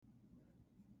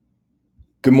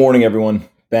Good morning, everyone.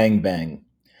 Bang, bang.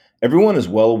 Everyone is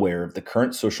well aware of the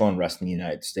current social unrest in the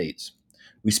United States.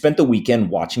 We spent the weekend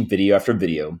watching video after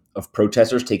video of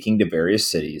protesters taking to various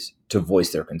cities to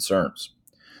voice their concerns.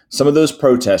 Some of those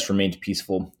protests remained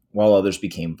peaceful, while others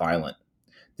became violent.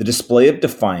 The display of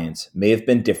defiance may have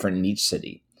been different in each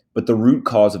city, but the root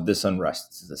cause of this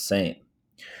unrest is the same.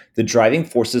 The driving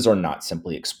forces are not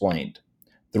simply explained.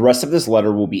 The rest of this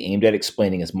letter will be aimed at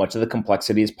explaining as much of the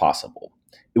complexity as possible.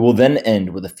 It will then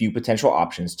end with a few potential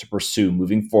options to pursue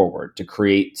moving forward to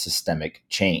create systemic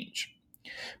change.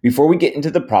 Before we get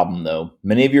into the problem, though,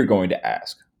 many of you are going to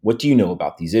ask, what do you know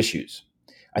about these issues?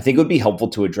 I think it would be helpful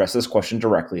to address this question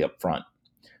directly up front.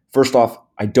 First off,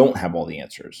 I don't have all the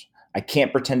answers. I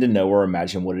can't pretend to know or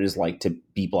imagine what it is like to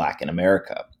be Black in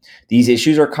America. These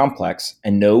issues are complex,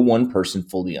 and no one person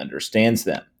fully understands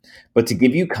them. But to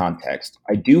give you context,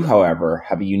 I do, however,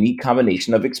 have a unique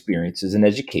combination of experiences and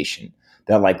education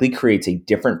that likely creates a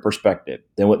different perspective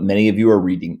than what many of you are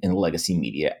reading in legacy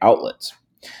media outlets.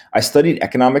 I studied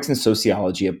economics and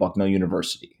sociology at Bucknell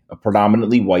University, a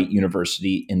predominantly white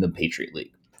university in the Patriot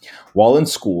League. While in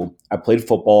school, I played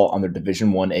football on their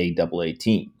Division 1A AA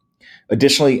team.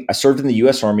 Additionally, I served in the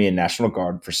U.S. Army and National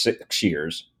Guard for 6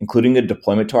 years, including a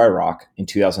deployment to Iraq in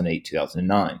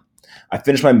 2008-2009. I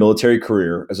finished my military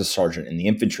career as a sergeant in the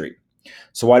infantry.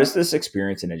 So why does this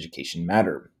experience in education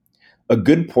matter? A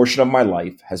good portion of my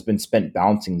life has been spent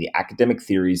balancing the academic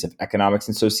theories of economics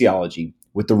and sociology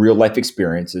with the real-life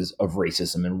experiences of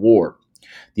racism and war.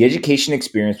 The education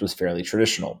experience was fairly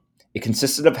traditional. It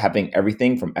consisted of having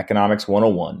everything from Economics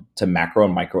 101 to macro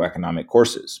and microeconomic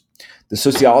courses. The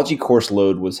sociology course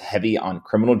load was heavy on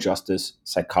criminal justice,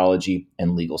 psychology,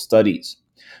 and legal studies.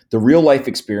 The real life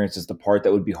experience is the part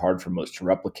that would be hard for most to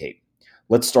replicate.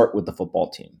 Let's start with the football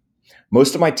team.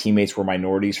 Most of my teammates were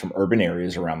minorities from urban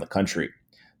areas around the country.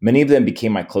 Many of them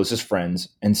became my closest friends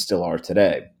and still are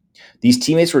today. These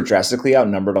teammates were drastically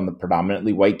outnumbered on the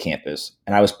predominantly white campus,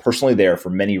 and I was personally there for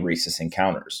many racist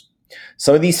encounters.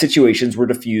 Some of these situations were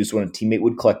diffused when a teammate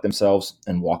would collect themselves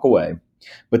and walk away,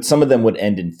 but some of them would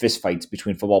end in fistfights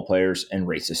between football players and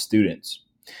racist students.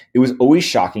 It was always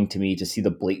shocking to me to see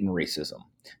the blatant racism.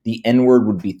 The N word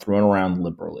would be thrown around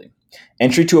liberally.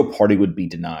 Entry to a party would be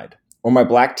denied, or my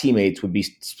Black teammates would be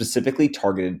specifically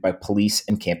targeted by police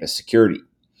and campus security.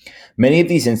 Many of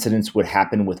these incidents would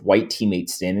happen with white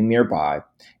teammates standing nearby,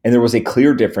 and there was a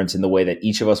clear difference in the way that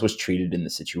each of us was treated in the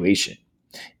situation.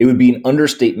 It would be an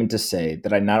understatement to say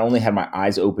that I not only had my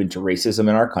eyes open to racism in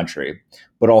our country,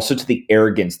 but also to the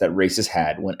arrogance that racists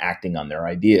had when acting on their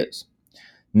ideas.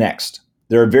 Next,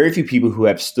 there are very few people who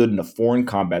have stood in a foreign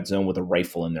combat zone with a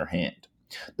rifle in their hand.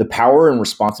 The power and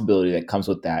responsibility that comes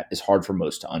with that is hard for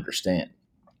most to understand.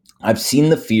 I've seen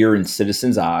the fear in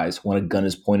citizens' eyes when a gun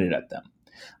is pointed at them.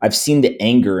 I've seen the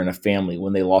anger in a family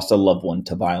when they lost a loved one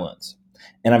to violence.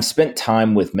 And I've spent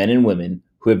time with men and women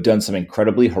who have done some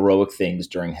incredibly heroic things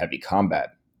during heavy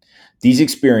combat. These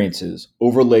experiences,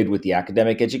 overlaid with the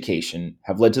academic education,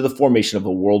 have led to the formation of a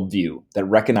worldview that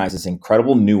recognizes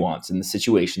incredible nuance in the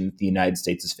situation that the United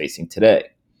States is facing today.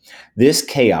 This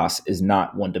chaos is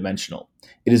not one dimensional,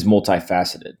 it is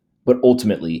multifaceted, but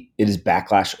ultimately, it is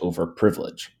backlash over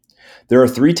privilege. There are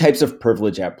three types of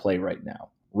privilege at play right now: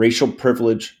 racial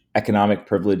privilege, economic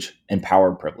privilege, and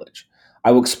power privilege.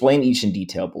 I will explain each in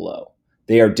detail below.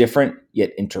 They are different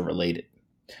yet interrelated.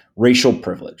 Racial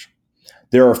privilege.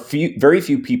 There are very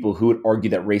few people who would argue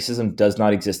that racism does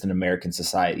not exist in American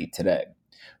society today.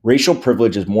 Racial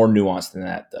privilege is more nuanced than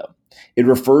that, though. It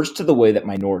refers to the way that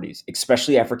minorities,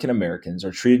 especially African Americans,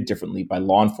 are treated differently by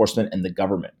law enforcement and the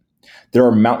government. There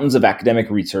are mountains of academic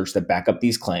research that back up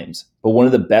these claims, but one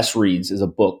of the best reads is a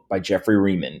book by Jeffrey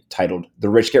Riemann titled The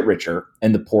Rich Get Richer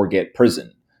and the Poor Get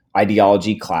Prison: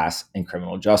 Ideology, Class, and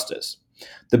Criminal Justice.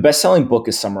 The best-selling book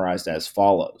is summarized as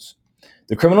follows.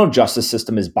 The criminal justice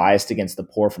system is biased against the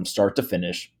poor from start to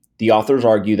finish. The authors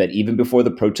argue that even before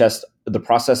the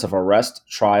process of arrest,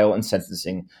 trial, and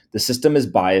sentencing, the system is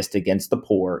biased against the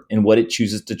poor in what it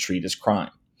chooses to treat as crime.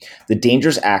 The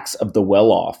dangerous acts of the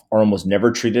well-off are almost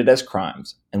never treated as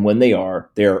crimes, and when they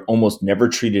are almost never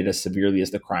treated as severely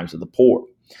as the crimes of the poor.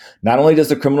 Not only does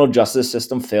the criminal justice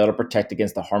system fail to protect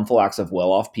against the harmful acts of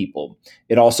well-off people,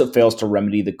 it also fails to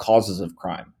remedy the causes of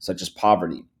crime, such as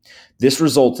poverty. This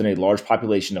results in a large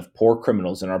population of poor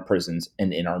criminals in our prisons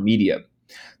and in our media.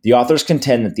 The authors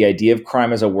contend that the idea of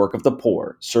crime as a work of the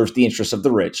poor serves the interests of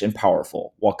the rich and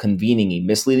powerful, while convening a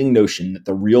misleading notion that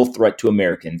the real threat to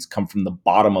Americans come from the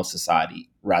bottom of society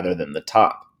rather than the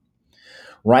top.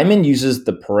 Ryman uses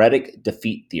the paretic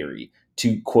defeat theory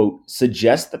to, quote,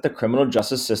 suggest that the criminal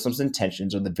justice system's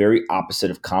intentions are the very opposite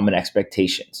of common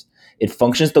expectations. It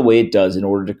functions the way it does in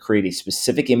order to create a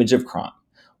specific image of crime,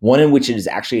 one in which it is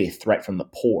actually a threat from the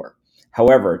poor.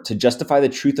 However, to justify the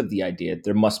truth of the idea,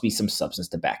 there must be some substance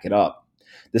to back it up.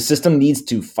 The system needs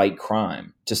to fight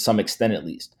crime, to some extent at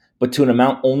least, but to an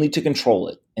amount only to control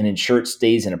it and ensure it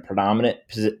stays in a predominant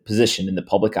position in the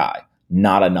public eye,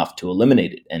 not enough to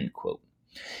eliminate it, end quote.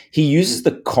 He uses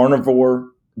the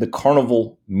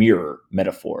carnival mirror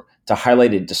metaphor to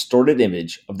highlight a distorted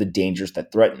image of the dangers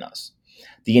that threaten us.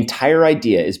 The entire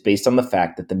idea is based on the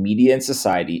fact that the media and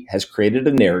society has created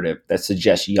a narrative that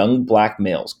suggests young black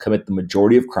males commit the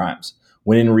majority of crimes,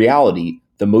 when in reality,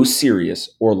 the most serious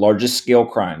or largest scale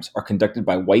crimes are conducted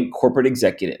by white corporate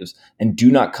executives and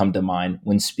do not come to mind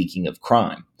when speaking of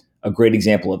crime. A great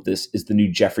example of this is the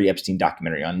new Jeffrey Epstein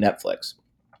documentary on Netflix.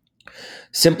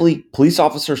 Simply, police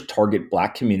officers target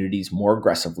black communities more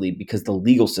aggressively because the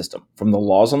legal system, from the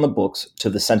laws on the books to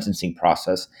the sentencing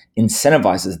process,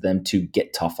 incentivizes them to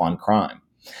get tough on crime.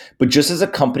 But just as a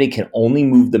company can only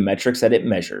move the metrics that it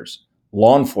measures,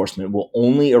 law enforcement will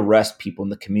only arrest people in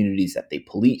the communities that they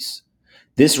police.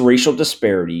 This racial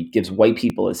disparity gives white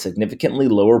people a significantly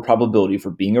lower probability for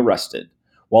being arrested,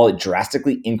 while it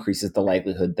drastically increases the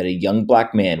likelihood that a young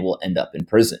black man will end up in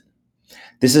prison.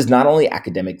 This is not only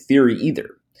academic theory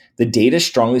either. The data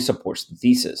strongly supports the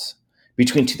thesis.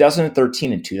 Between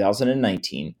 2013 and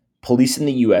 2019, police in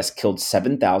the US killed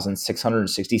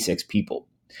 7,666 people.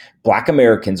 Black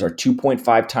Americans are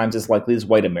 2.5 times as likely as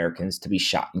white Americans to be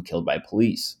shot and killed by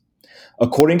police.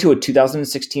 According to a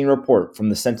 2016 report from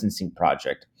the Sentencing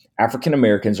Project, African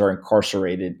Americans are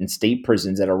incarcerated in state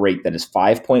prisons at a rate that is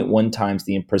 5.1 times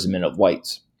the imprisonment of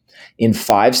whites. In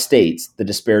 5 states, the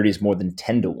disparity is more than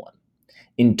 10 to 1.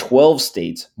 In 12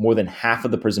 states, more than half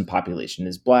of the prison population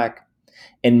is black.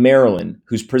 And Maryland,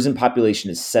 whose prison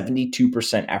population is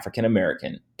 72% African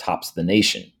American, tops the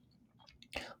nation.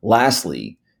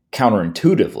 Lastly,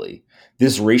 counterintuitively,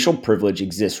 this racial privilege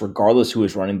exists regardless who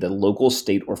is running the local,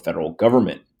 state, or federal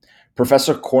government.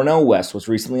 Professor Cornel West was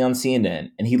recently on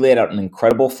CNN, and he laid out an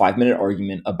incredible 5-minute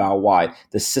argument about why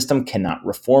the system cannot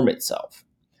reform itself.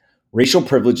 Racial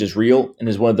privilege is real and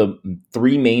is one of the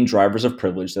 3 main drivers of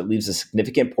privilege that leaves a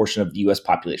significant portion of the U.S.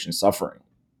 population suffering.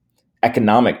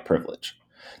 Economic privilege.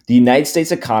 The United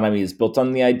States economy is built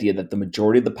on the idea that the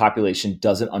majority of the population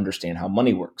doesn't understand how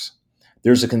money works.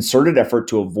 There's a concerted effort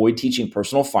to avoid teaching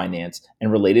personal finance and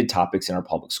related topics in our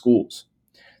public schools.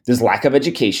 This lack of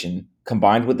education,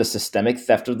 combined with the systemic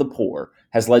theft of the poor,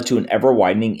 has led to an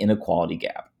ever-widening inequality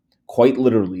gap. Quite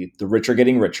literally, the rich are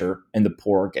getting richer and the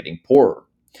poor are getting poorer.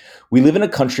 We live in a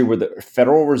country where the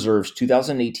Federal Reserve's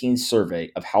 2018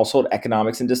 survey of household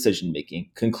economics and decision-making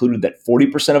concluded that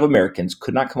 40% of Americans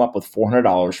could not come up with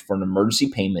 $400 for an emergency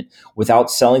payment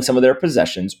without selling some of their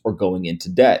possessions or going into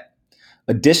debt.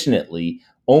 Additionally,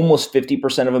 almost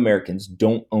 50% of Americans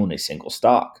don't own a single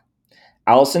stock.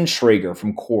 Allison Schrager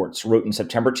from Quartz wrote in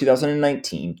September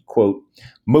 2019, quote,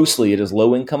 "Mostly it is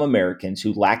low-income Americans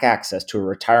who lack access to a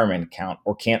retirement account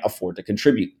or can't afford to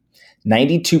contribute.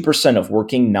 92% of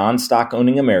working non-stock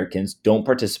owning Americans don't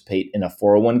participate in a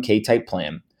 401k type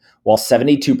plan, while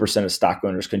 72% of stock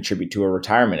owners contribute to a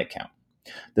retirement account.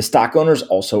 The stock owners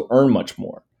also earn much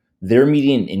more. Their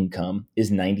median income is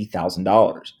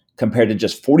 $90,000, compared to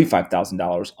just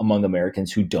 $45,000 among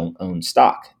Americans who don't own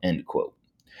stock," end quote.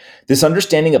 This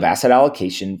understanding of asset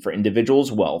allocation for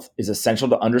individuals' wealth is essential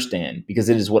to understand because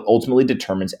it is what ultimately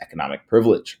determines economic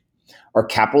privilege. Our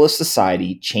capitalist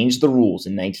society changed the rules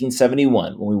in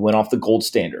 1971 when we went off the gold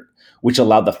standard, which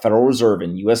allowed the Federal Reserve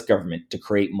and U.S. government to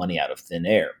create money out of thin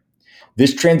air.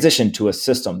 This transition to a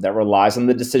system that relies on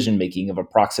the decision-making of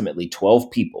approximately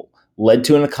 12 people led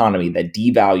to an economy that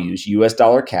devalues U.S.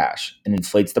 dollar cash and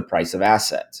inflates the price of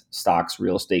assets, stocks,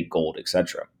 real estate, gold,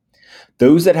 etc.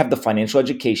 Those that have the financial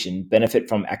education benefit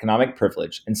from economic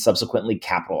privilege and subsequently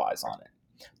capitalize on it.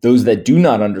 Those that do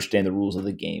not understand the rules of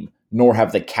the game, nor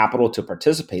have the capital to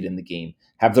participate in the game,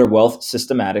 have their wealth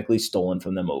systematically stolen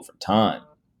from them over time.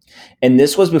 And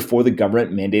this was before the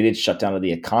government-mandated shutdown of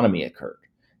the economy occurred.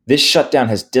 This shutdown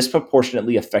has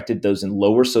disproportionately affected those in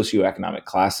lower socioeconomic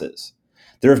classes.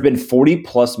 There have been 40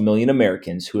 plus million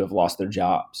Americans who have lost their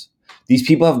jobs. These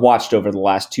people have watched over the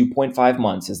last 2.5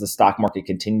 months as the stock market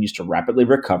continues to rapidly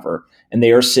recover, and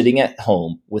they are sitting at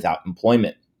home without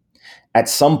employment. At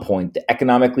some point, the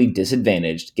economically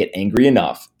disadvantaged get angry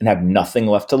enough and have nothing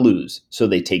left to lose, so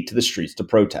they take to the streets to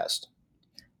protest.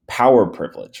 Power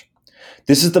privilege.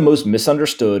 This is the most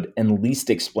misunderstood and least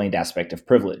explained aspect of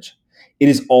privilege. It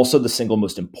is also the single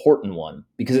most important one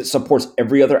because it supports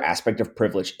every other aspect of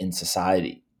privilege in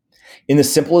society. In the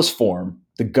simplest form,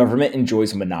 the government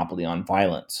enjoys a monopoly on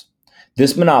violence.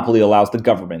 This monopoly allows the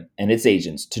government and its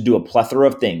agents to do a plethora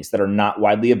of things that are not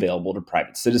widely available to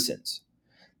private citizens.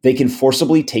 They can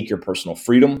forcibly take your personal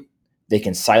freedom, they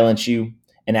can silence you,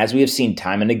 and as we have seen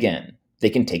time and again, they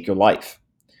can take your life.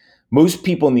 Most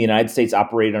people in the United States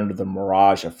operate under the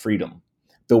mirage of freedom.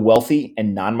 The wealthy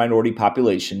and non minority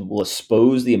population will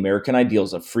espouse the American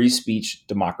ideals of free speech,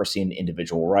 democracy, and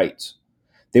individual rights.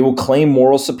 They will claim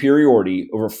moral superiority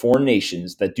over foreign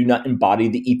nations that do not embody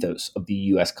the ethos of the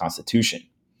U.S. Constitution.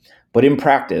 But in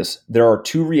practice, there are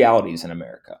two realities in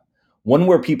America: one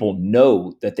where people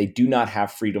know that they do not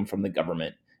have freedom from the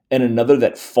government, and another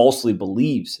that falsely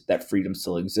believes that freedom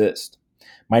still exists.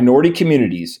 Minority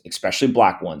communities, especially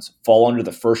Black ones, fall under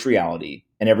the first reality,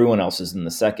 and everyone else is in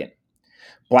the second.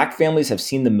 Black families have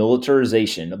seen the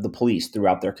militarization of the police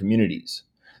throughout their communities.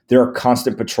 There are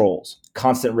constant patrols,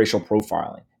 constant racial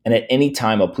profiling, and at any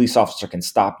time a police officer can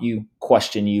stop you,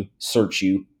 question you, search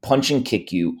you, punch and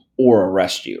kick you, or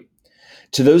arrest you.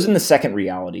 To those in the second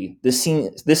reality, this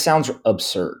sounds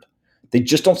absurd. They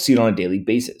just don't see it on a daily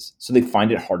basis, so they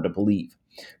find it hard to believe.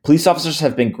 Police officers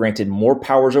have been granted more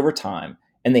powers over time,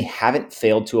 and they haven't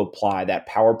failed to apply that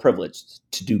power privilege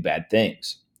to do bad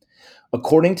things.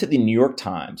 According to the New York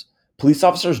Times, police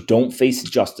officers don't face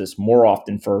justice more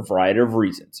often for a variety of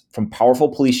reasons, from powerful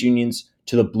police unions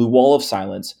to the blue wall of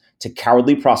silence to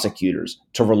cowardly prosecutors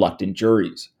to reluctant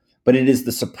juries. But it is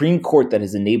the Supreme Court that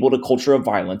has enabled a culture of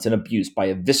violence and abuse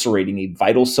by eviscerating a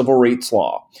vital civil rights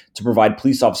law to provide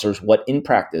police officers what, in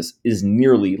practice, is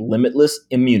nearly limitless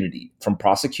immunity from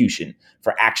prosecution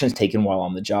for actions taken while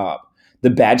on the job. The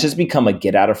badge has become a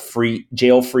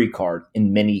jail free card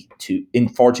in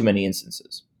far too many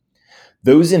instances.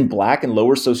 Those in Black and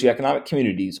lower socioeconomic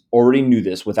communities already knew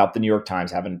this without the New York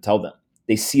Times having to tell them.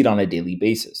 They see it on a daily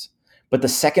basis. But the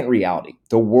second reality,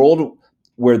 the world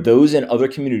where those in other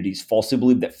communities falsely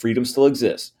believe that freedom still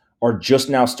exists, are just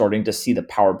now starting to see the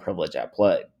power privilege at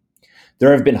play.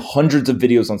 There have been hundreds of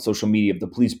videos on social media of the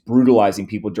police brutalizing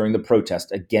people during the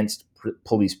protest against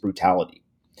police brutality.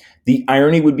 The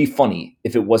irony would be funny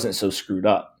if it wasn't so screwed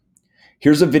up.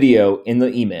 Here's a video in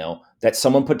the email that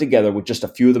someone put together with just a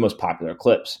few of the most popular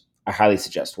clips. I highly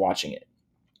suggest watching it.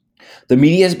 The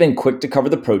media has been quick to cover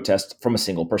the protest from a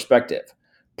single perspective.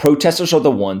 Protesters are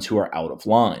the ones who are out of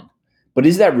line. But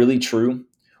is that really true?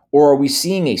 Or are we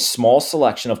seeing a small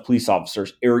selection of police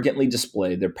officers arrogantly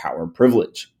display their power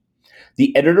privilege?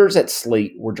 The editors at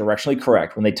Slate were directionally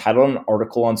correct when they titled an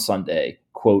article on Sunday,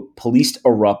 quote, "Police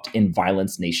erupt in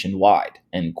violence nationwide,"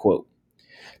 end quote.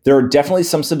 There are definitely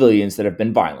some civilians that have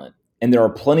been violent, and there are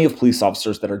plenty of police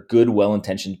officers that are good,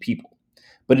 well-intentioned people.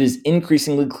 But it is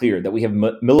increasingly clear that we have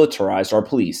militarized our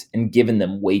police and given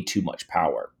them way too much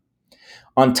power.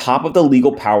 On top of the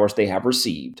legal powers they have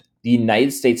received, the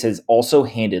United States has also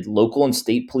handed local and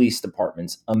state police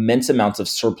departments immense amounts of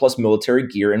surplus military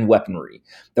gear and weaponry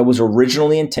that was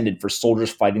originally intended for soldiers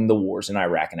fighting the wars in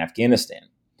Iraq and Afghanistan.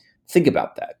 Think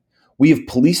about that. We have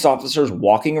police officers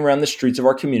walking around the streets of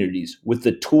our communities with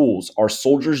the tools our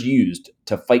soldiers used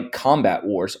to fight combat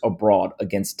wars abroad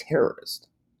against terrorists.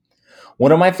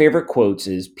 One of my favorite quotes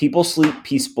is, "People sleep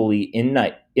peacefully in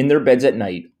their beds at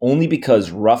night only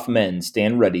because rough men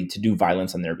stand ready to do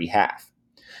violence on their behalf."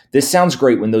 This sounds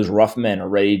great when those rough men are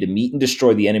ready to meet and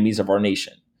destroy the enemies of our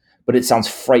nation, but it sounds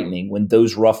frightening when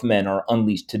those rough men are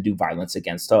unleashed to do violence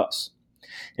against us.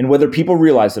 And whether people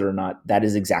realize it or not, that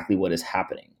is exactly what is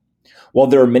happening. While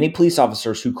there are many police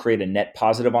officers who create a net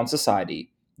positive on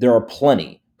society, there are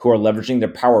plenty who are leveraging their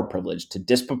power privilege to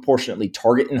disproportionately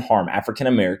target and harm African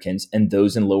Americans and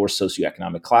those in lower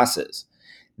socioeconomic classes.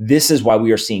 This is why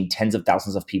we are seeing tens of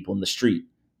thousands of people in the street.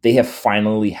 They have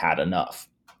finally had enough.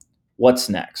 What's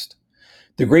next?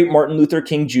 The great Martin Luther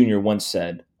King Jr. once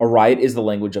said, "A riot is the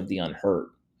language of the unheard."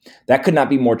 That could not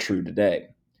be more true today.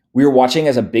 We are watching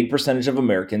as a big percentage of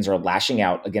Americans are lashing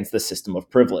out against the system of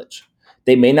privilege.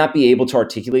 They may not be able to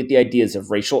articulate the ideas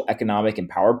of racial, economic, and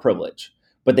power privilege,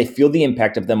 but they feel the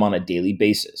impact of them on a daily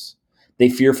basis. They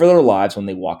fear for their lives when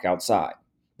they walk outside.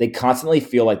 They constantly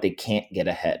feel like they can't get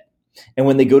ahead. And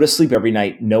when they go to sleep every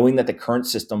night, knowing that the current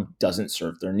system doesn't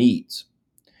serve their needs.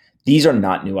 These are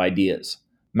not new ideas.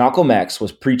 Malcolm X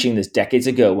was preaching this decades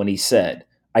ago when he said,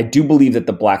 "I do believe that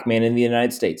the Black man in the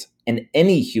United States, and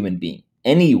any human being,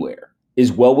 anywhere,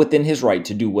 is well within his right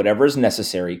to do whatever is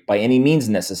necessary, by any means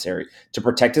necessary, to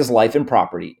protect his life and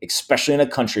property, especially in a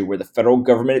country where the federal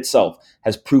government itself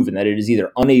has proven that it is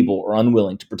either unable or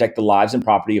unwilling to protect the lives and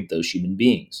property of those human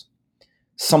beings."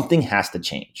 Something has to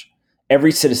change.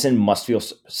 Every citizen must feel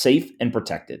safe and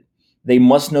protected. They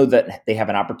must know that they have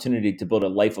an opportunity to build a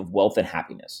life of wealth and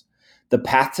happiness. The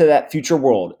path to that future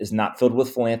world is not filled with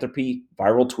philanthropy,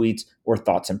 viral tweets, or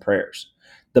thoughts and prayers.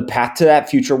 The path to that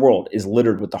future world is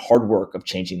littered with the hard work of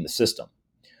changing the system.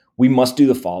 We must do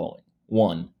the following.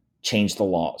 1. Change the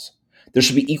laws. There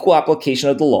should be equal application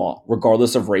of the law,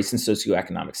 regardless of race and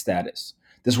socioeconomic status.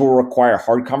 This will require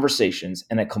hard conversations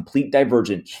and a complete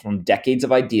divergence from decades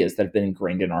of ideas that have been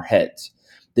ingrained in our heads.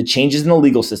 The changes in the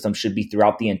legal system should be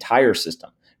throughout the entire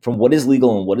system, from what is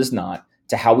legal and what is not,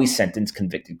 to how we sentence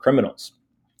convicted criminals.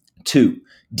 2.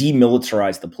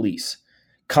 Demilitarize the police.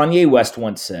 Kanye West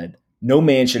once said, "No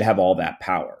man should have all that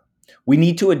power." We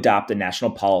need to adopt a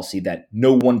national policy that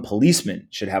no one policeman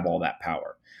should have all that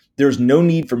power. There is no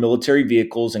need for military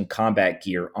vehicles and combat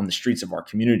gear on the streets of our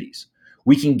communities.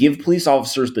 We can give police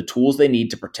officers the tools they need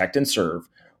to protect and serve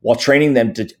while training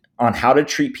them on how to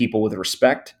treat people with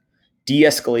respect,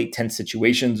 de-escalate tense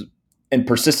situations, and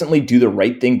persistently do the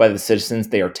right thing by the citizens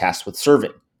they are tasked with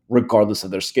serving, regardless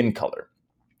of their skin color.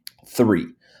 3.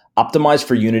 Optimize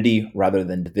for unity rather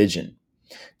than division.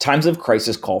 Times of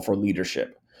crisis call for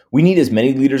leadership. We need as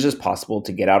many leaders as possible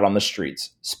to get out on the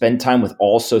streets, spend time with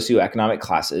all socioeconomic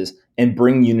classes, and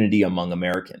bring unity among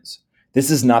Americans.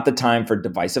 This is not the time for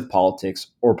divisive politics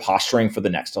or posturing for the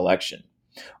next election.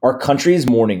 Our country is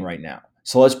mourning right now,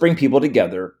 so let's bring people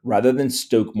together rather than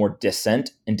stoke more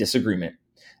dissent and disagreement.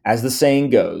 As the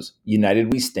saying goes,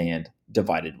 united we stand,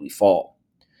 divided we fall.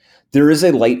 There is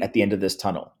a light at the end of this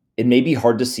tunnel. It may be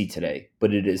hard to see today,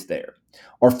 but it is there.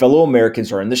 Our fellow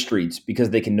Americans are in the streets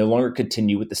because they can no longer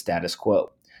continue with the status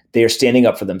quo. They are standing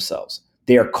up for themselves.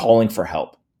 They are calling for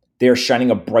help. They are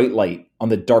shining a bright light on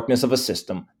the darkness of a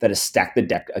system that has stacked the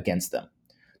deck against them.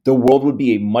 The world would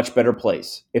be a much better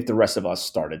place if the rest of us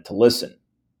started to listen.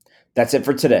 That's it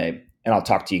for today, and I'll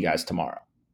talk to you guys tomorrow.